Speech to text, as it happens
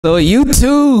So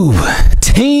YouTube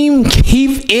team,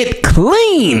 keep it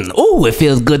clean. Oh, it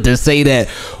feels good to say that.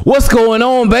 What's going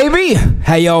on, baby?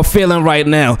 How y'all feeling right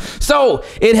now? So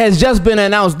it has just been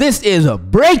announced. This is a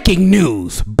breaking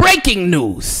news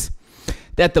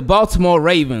that the Baltimore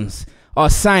Ravens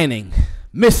are signing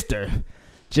Mr.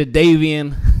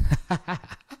 Jadeveon.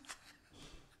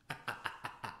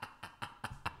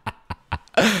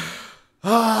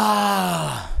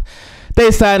 They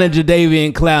signed a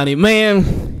Jadeveon Clowney.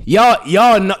 Man,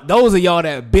 y'all know, those of y'all that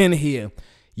have been here,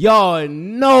 y'all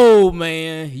know,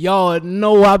 man. Y'all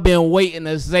know I've been waiting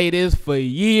to say this for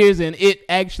years and it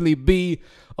actually be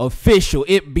official.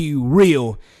 It be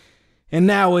real. And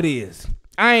now it is.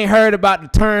 I ain't heard about the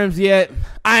terms yet.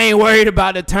 I ain't worried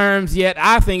about the terms yet.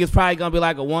 I think it's probably going to be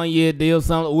like a one-year deal.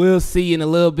 Something we'll see in a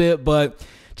little bit. But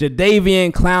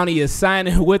Jadeveon Clowney is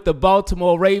signing with the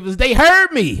Baltimore Ravens. They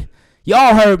heard me.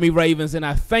 Y'all heard me, Ravens, and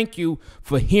I thank you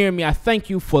for hearing me. I thank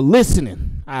you for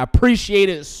listening. I appreciate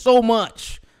it so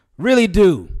much. Really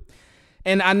do.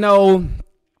 And I know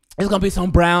there's going to be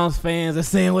some Browns fans that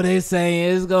saying what they're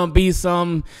saying. There's going to be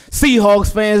some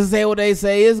Seahawks fans that say what they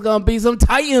say. It's going to be some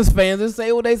Titans fans that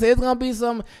say what they say. It's going to be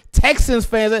some Texans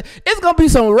fans. It's going to be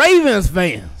some Ravens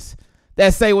fans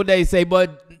that say what they say.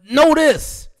 But know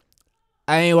this.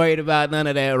 I ain't worried about none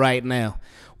of that right now.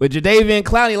 With Jadeveon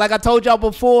Clowney, like I told y'all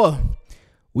before,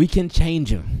 we can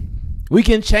change him. We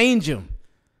can change him.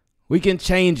 We can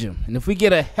change him. And if we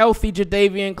get a healthy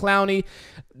Jadeveon Clowney,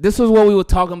 this is what we were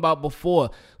talking about before.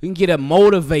 We can get a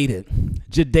motivated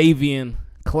Jadeveon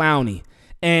Clowney.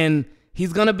 And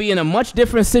he's going to be in a much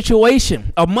different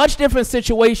situation. A much different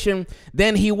situation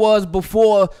than he was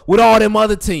before with all them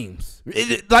other teams.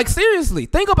 Like, seriously,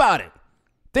 think about it.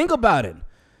 Think about it.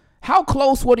 How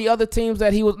close were the other teams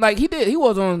that he was? Like, he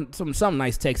was on some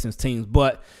nice Texans teams,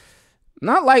 but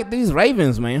not like these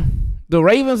Ravens, man. The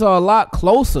Ravens are a lot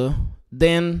closer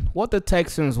than what the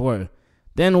Texans were,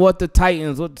 than what the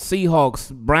Titans, what the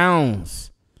Seahawks, Browns.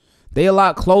 They're a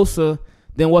lot closer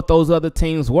than what those other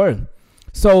teams were.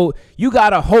 So you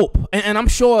gotta hope, and I'm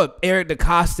sure Eric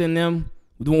DeCosta and them,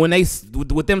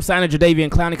 with them signing Jadeveon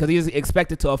Clowney, because he's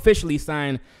expected to officially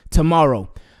sign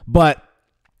tomorrow, but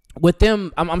with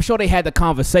them, I'm sure they had the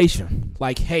conversation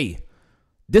like, hey,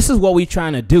 this is what we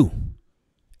trying to do.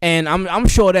 And I'm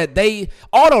sure that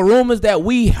all the rumors that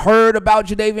we heard about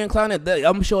Jadeveon Clowney,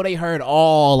 I'm sure they heard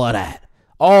all of that,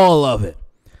 all of it.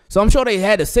 So I'm sure they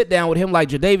had to sit down with him like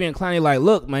Jadeveon Clowney, like,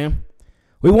 look, man,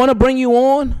 we want to bring you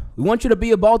on. We want you to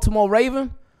be a Baltimore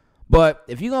Raven. But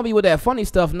if you're going to be with that funny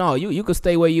stuff, no, you could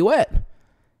stay where you at.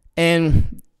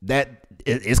 And that,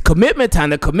 it's commitment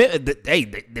time.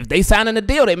 Hey, if they signing a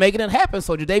deal, they making it happen.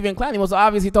 So Jadeveon Clowney was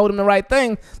obviously told him the right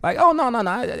thing. Like, oh, no,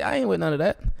 I ain't with none of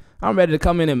that. I'm ready to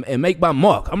come in and make my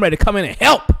mark. I'm ready to come in and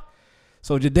help.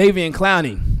 So Jadeveon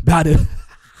Clowney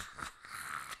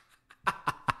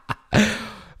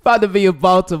about to be a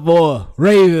Baltimore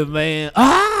Raven, man.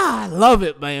 I love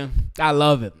it, man. I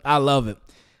love it. I love it.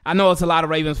 I know it's a lot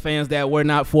of Ravens fans that were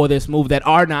not for this move, that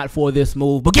are not for this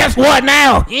move. But guess what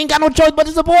now? You ain't got no choice but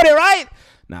to support it, right?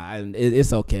 Nah,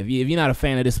 it's okay. If you're not a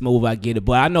fan of this move, I get it.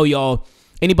 But I know y'all,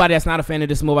 anybody that's not a fan of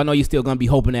this move, I know you're still going to be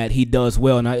hoping that he does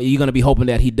well. And you're going to be hoping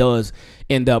that he does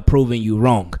end up proving you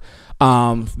wrong.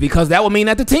 Because that would mean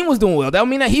that the team was doing well. That would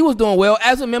mean that he was doing well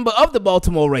as a member of the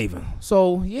Baltimore Ravens.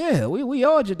 So, yeah, we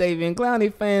all Jadeveon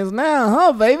Clowney fans now,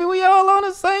 huh, baby? We all on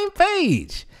the same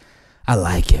page. I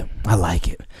like it. I like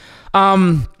it.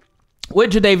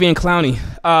 With Jadeveon Clowney,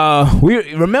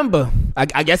 we remember,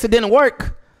 I guess it didn't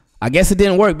work. I guess it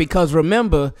didn't work because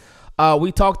remember,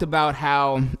 we talked about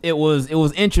how it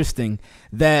was interesting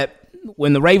that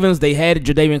when the Ravens, they had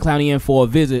Jadeveon Clowney in for a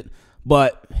visit,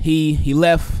 but he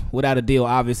left without a deal,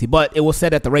 obviously. But it was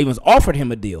said that the Ravens offered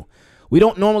him a deal. We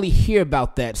don't normally hear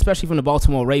about that, especially from the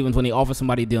Baltimore Ravens when they offer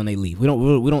somebody a deal and they leave. We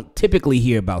don't typically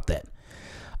hear about that.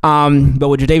 But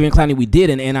with Jadeveon Clowney, we did,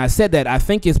 and I said that I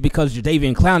think it's because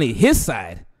Jadeveon Clowney, his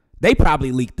side, they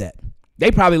probably leaked that.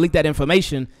 They probably leaked that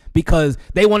information because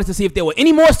they wanted to see if there were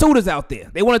any more suitors out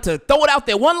there. They wanted to throw it out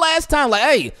there one last time, like,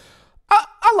 hey,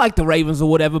 I like the Ravens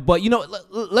or whatever, but, you know,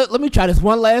 let me try this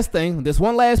one last thing, this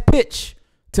one last pitch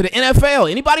to the NFL.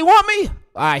 Anybody want me?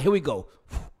 All right, here we go.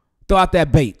 Throw out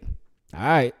that bait. All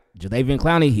right, Jadeveon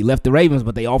Clowney, he left the Ravens,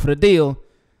 but they offered a deal.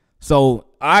 So,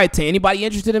 all right, to anybody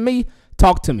interested in me,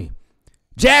 talk to me.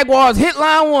 Jaguars hit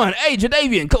line one. Hey,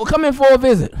 Jadeveon, come in for a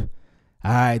visit.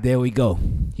 All right, there we go.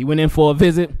 He went in for a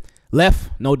visit, left,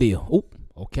 no deal. Oop,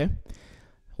 okay.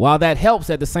 While that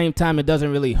helps, at the same time, it doesn't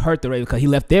really hurt the Ravens because he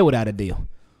left there without a deal.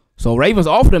 So Ravens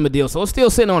offered him a deal, so it's still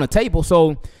sitting on the table.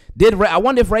 So I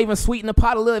wonder if Ravens sweetened the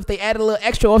pot a little, if they added a little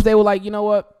extra, or if they were like, you know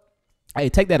what? Hey,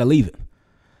 take that or leave it.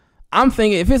 I'm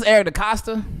thinking if it's Eric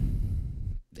DaCosta,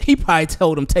 he probably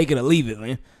told him take it or leave it,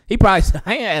 man. He probably said,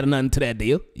 I ain't adding nothing to that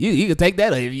deal. You can take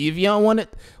that. If you don't want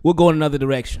it, we'll go in another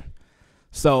direction.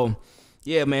 So,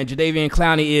 yeah, man, Jadeveon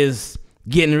Clowney is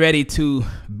getting ready to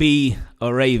be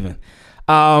a Raven.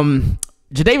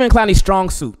 Jadeveon Clowney's strong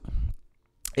suit,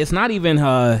 it's not even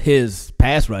his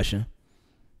pass rushing.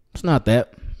 It's not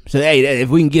that. So, hey, if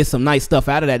we can get some nice stuff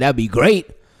out of that, that'd be great.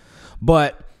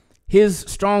 But his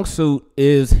strong suit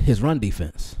is his run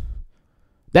defense.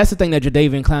 That's the thing that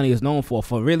Jadeveon Clowney is known for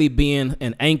really being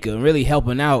an anchor and really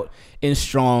helping out in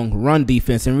strong run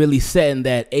defense and really setting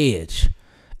that edge.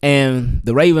 And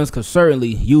the Ravens could certainly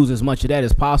use as much of that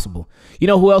as possible. You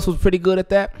know who else was pretty good at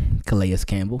that? Calais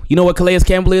Campbell. You know what Calais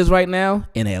Campbell is right now?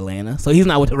 In Atlanta. So he's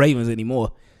not with the Ravens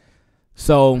anymore.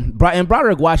 So, and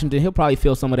Broderick Washington, he'll probably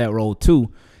fill some of that role too.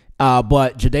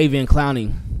 But Jadeveon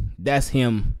Clowney, that's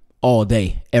him all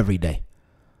day, every day.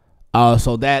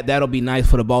 So that'll be nice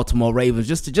for the Baltimore Ravens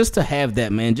just to have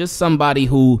that, man. Just somebody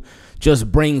who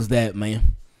just brings that,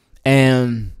 man.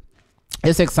 And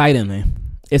it's exciting, man.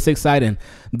 It's exciting.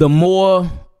 The more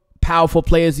powerful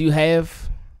players you have,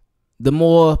 the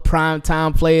more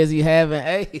primetime players you have. And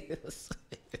hey,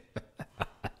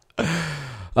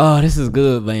 oh, this is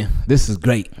good, man. This is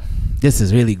great. This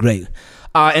is really great.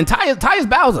 And Tyus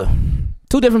Bowser,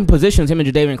 two different positions, him and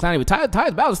Jadeveon Clowney. But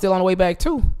Tyus Bowser's still on the way back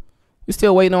too. We're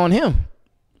still waiting on him.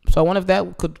 So I wonder if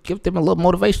that could give them a little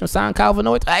motivation to sign Calvin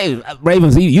Noy. Hey,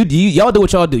 Ravens, y'all do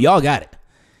what y'all do. Y'all got it.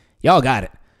 Y'all got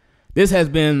it. This has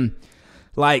been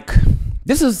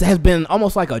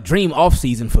almost like a dream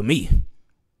offseason for me.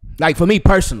 Like for me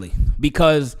personally.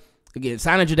 Because again,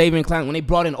 signing Jadeveon Clowney, when they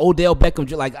brought in Odell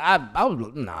Beckham, I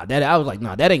was like,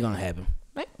 that ain't gonna happen.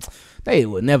 They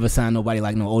would never sign nobody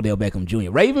like no Odell Beckham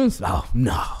Jr. Ravens? Oh,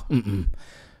 no.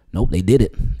 Nope, they did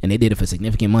it. And they did it for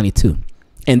significant money, too.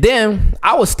 And then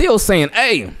I was still saying,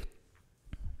 hey,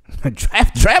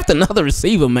 draft another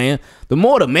receiver, man. The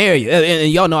more the merrier.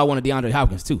 And y'all know I wanted DeAndre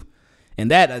Hopkins, too.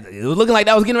 And that, it was looking like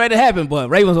that was getting ready to happen. But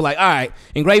Ravens were like, all right,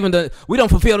 we don't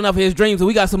fulfill enough of his dreams. So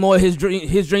we got some more of his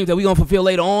dreams that we're going to fulfill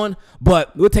later on.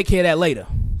 But we'll take care of that later.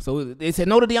 So they said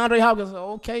no to DeAndre Hopkins.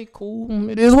 Okay, cool.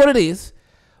 It is what it is.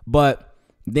 But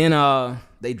then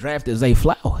they drafted Zay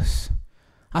Flowers.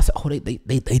 I said, oh,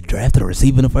 they drafted a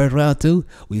receiver in the first round, too?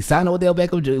 We signed Odell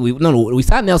Beckham Jr. We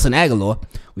signed Nelson Aguilar.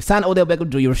 We signed Odell Beckham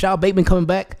Jr. Rashad Bateman coming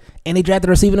back, and they drafted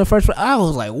a receiver in the first round. I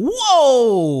was like,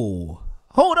 whoa.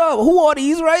 Hold up. Who are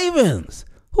these Ravens?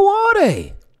 Who are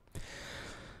they?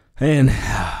 And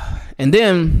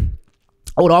then,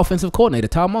 the offensive coordinator,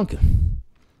 Todd Monken.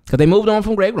 Because they moved on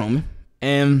from Greg Roman,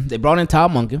 and they brought in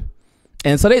Todd Monken.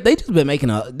 And so they just been this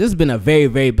has been a very,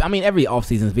 very, I mean, every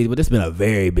offseason is busy, but this has been a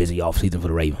very busy offseason for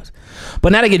the Ravens.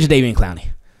 But now they get Jadeveon Clowney.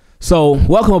 So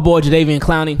welcome aboard, Jadeveon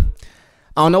Clowney.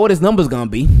 I don't know what his number's going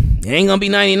to be. It ain't going to be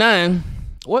 99.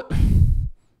 What?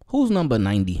 Who's number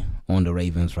 90 on the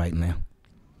Ravens right now?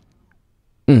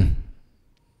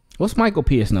 What's Michael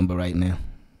Pierce's number right now?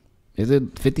 Is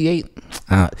it 58?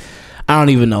 I don't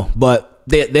even know, but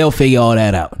they'll figure all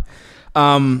that out.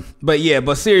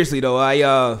 But seriously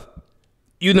though,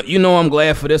 You know I'm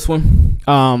glad for this one.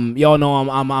 Y'all know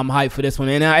I'm hyped for this one,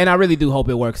 and I really do hope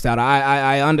it works out.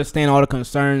 I understand all the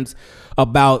concerns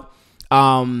about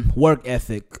work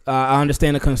ethic. I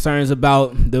understand the concerns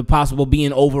about the possible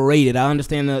being overrated. I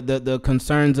understand the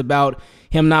concerns about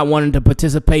him not wanting to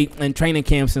participate in training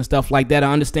camps and stuff like that.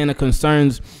 I understand the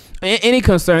concerns,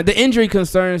 the injury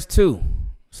concerns too.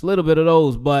 It's a little bit of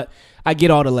those, but I get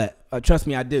all of that. Trust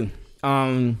me, I do.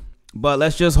 But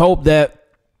let's just hope that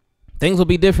things will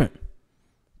be different.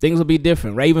 Things will be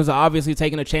different. Ravens are obviously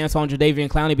taking a chance on Jadeveon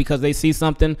Clowney because they see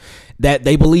something that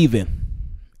they believe in.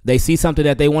 They see something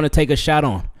that they want to take a shot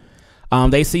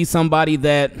on. They see somebody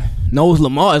that knows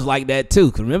Lamar is like that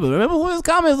too. Cause remember his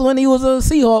comments when he was a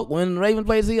Seahawk, when Ravens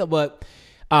played Seahawk. But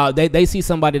they see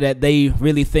somebody that they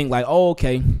really think like, oh,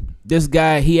 okay, this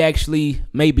guy, he actually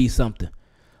may be something.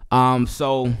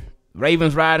 So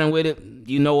Ravens riding with it.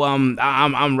 You know,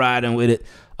 I'm riding with it.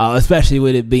 Especially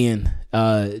with it being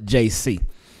JC.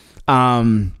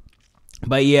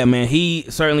 But yeah, man, he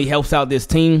certainly helps out this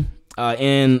team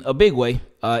in a big way,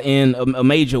 in a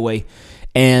major way.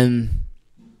 And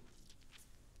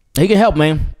he can help,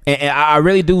 man. And I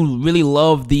really do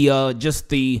love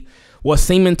what's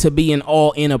seeming to be an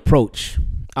all-in approach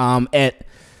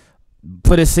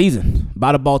for this season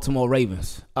by the Baltimore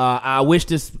Ravens. I wish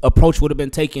this approach would have been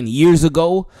taken years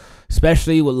ago,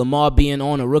 especially with Lamar being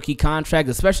on a rookie contract,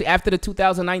 especially after the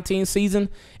 2019 season.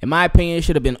 In my opinion, it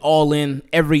should have been all in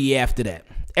every year after that.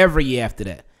 Every year after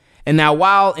that. And now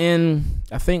while in,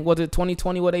 I think, was it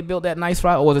 2020 where they built that nice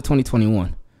route, or was it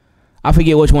 2021? I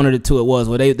forget which one of the two it was.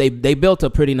 Where they built a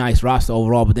pretty nice roster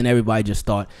overall, but then everybody just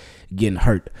started getting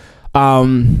hurt.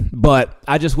 But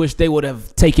I just wish they would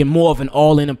have taken more of an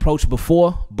all-in approach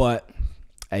before. But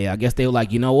hey, I guess they were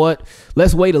like, you know what?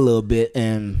 Let's wait a little bit,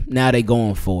 and now they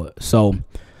going for it. So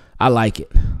I like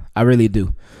it. I really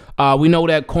do. We know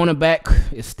that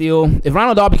cornerback is still, if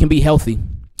Ronald Darby can be healthy,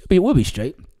 we'll be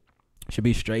straight. Should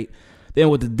be straight. Then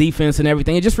with the defense and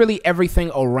everything, and just really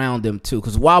everything around them too.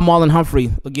 Because while Marlon Humphrey,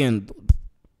 again,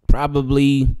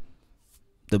 probably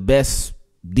the best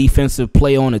defensive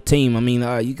player on the team. I mean,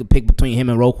 you could pick between him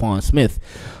and Roquan Smith.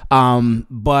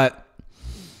 But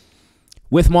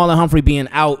with Marlon Humphrey being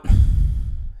out,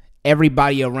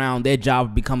 everybody around their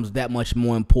job becomes that much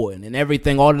more important, and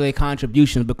everything, all of their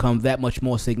contributions become that much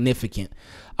more significant.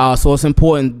 So it's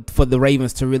important for the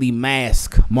Ravens to really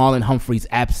mask Marlon Humphrey's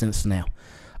absence now,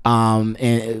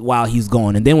 and while he's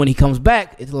gone, and then when he comes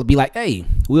back, it'll be like, hey,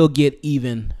 we'll get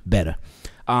even better.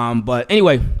 But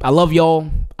anyway, I love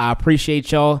y'all. I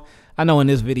appreciate y'all. I know in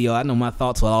this video, I know my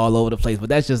thoughts are all over the place, but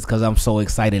that's just because I'm so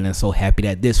excited and so happy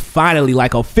that this finally,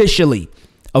 like officially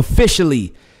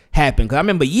happened. Because I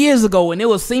remember years ago when it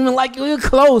was seeming like we were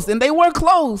close, and they were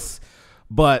close,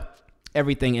 but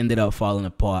everything ended up falling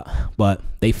apart. But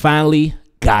they finally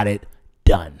got it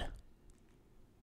done.